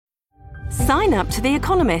Sign up to The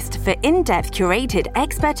Economist for in-depth curated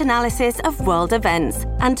expert analysis of world events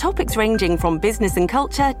and topics ranging from business and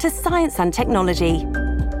culture to science and technology.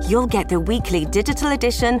 You'll get the weekly digital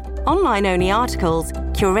edition, online-only articles,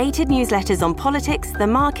 curated newsletters on politics, the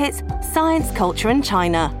markets, science, culture and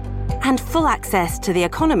China, and full access to The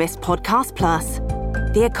Economist Podcast Plus.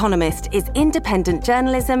 The Economist is independent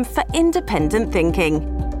journalism for independent thinking.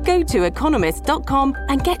 Go to economist.com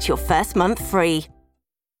and get your first month free.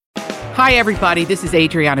 Hi, everybody. This is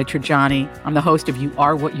Adriana Trajani. I'm the host of You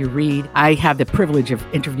Are What You Read. I have the privilege of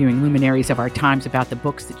interviewing luminaries of our times about the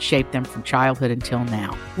books that shaped them from childhood until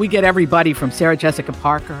now. We get everybody from Sarah Jessica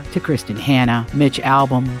Parker to Kristen Hanna, Mitch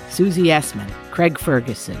Albom, Susie Essman, Craig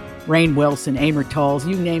Ferguson, Rainn Wilson, Amor Tolls,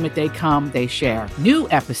 you name it, they come, they share. New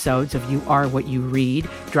episodes of You Are What You Read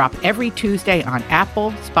drop every Tuesday on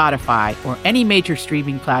Apple, Spotify, or any major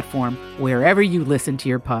streaming platform wherever you listen to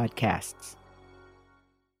your podcasts.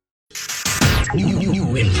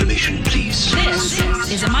 New information, please. This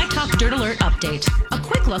is a My Talk Dirt Alert update. A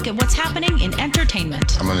quick look at what's happening in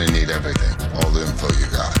entertainment. I'm going to need everything, all the info you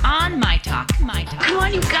got. On My Talk. Come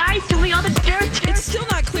on, you guys, give me all the dirt. It's still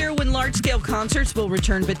not clear when large-scale concerts will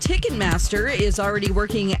return, but Ticketmaster is already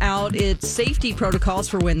working out its safety protocols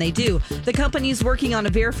for when they do. The company is working on a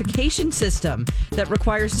verification system that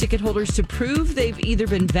requires ticket holders to prove they've either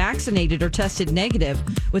been vaccinated or tested negative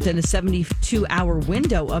within a 72-hour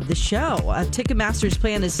window of the show. Ticketmaster's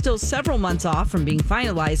plan is still several months off from being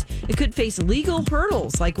finalized. It could face legal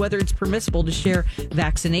hurdles, like whether it's permissible to share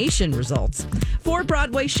vaccination results. 4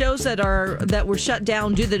 Broadway shows that were shut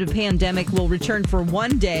down due to the pandemic will return for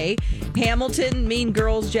one day. Hamilton, Mean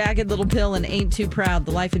Girls, Jagged Little Pill, and Ain't Too Proud,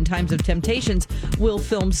 The Life and Times of Temptations will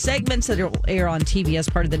film segments that will air on TV as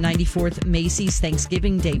part of the 94th Macys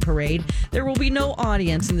Thanksgiving Day Parade. There will be no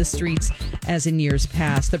audience in the streets as in years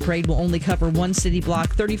past. The parade will only cover one city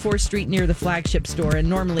block, 34th Street near the flagship store, and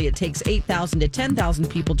normally it takes 8,000 to 10,000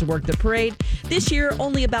 people to work the parade. This year,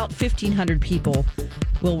 only about 1,500 people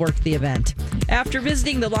will work the event. After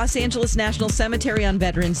visiting the Los Angeles National Cemetery on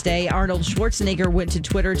Veterans Day, Arnold Schwarzenegger went to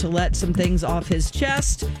Twitter to let some things off his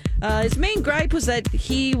chest. His main gripe was that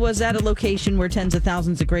he was at a location where tens of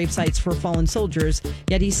thousands of gravesites for fallen soldiers,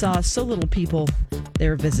 yet he saw so little people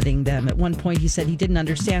there visiting them. At one point, he said he didn't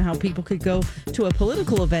understand how people could go to a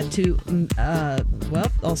political event to,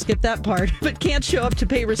 I'll skip that part, but can't show up to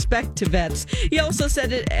pay respect to vets. He also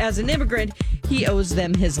said that as an immigrant, he owes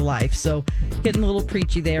them his life. So getting a little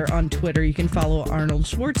preachy there on Twitter. You can follow Arnold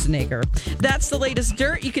Schwarzenegger. That's the latest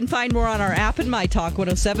dirt. You can find more on our app and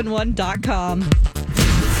mytalk1071.com.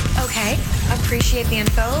 Okay, appreciate the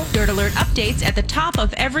info. Dirt Alert updates at the top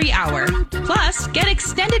of every hour. Plus, get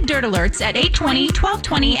extended Dirt Alerts at 8:20,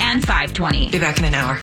 12:20, and 5:20. Be back in an hour.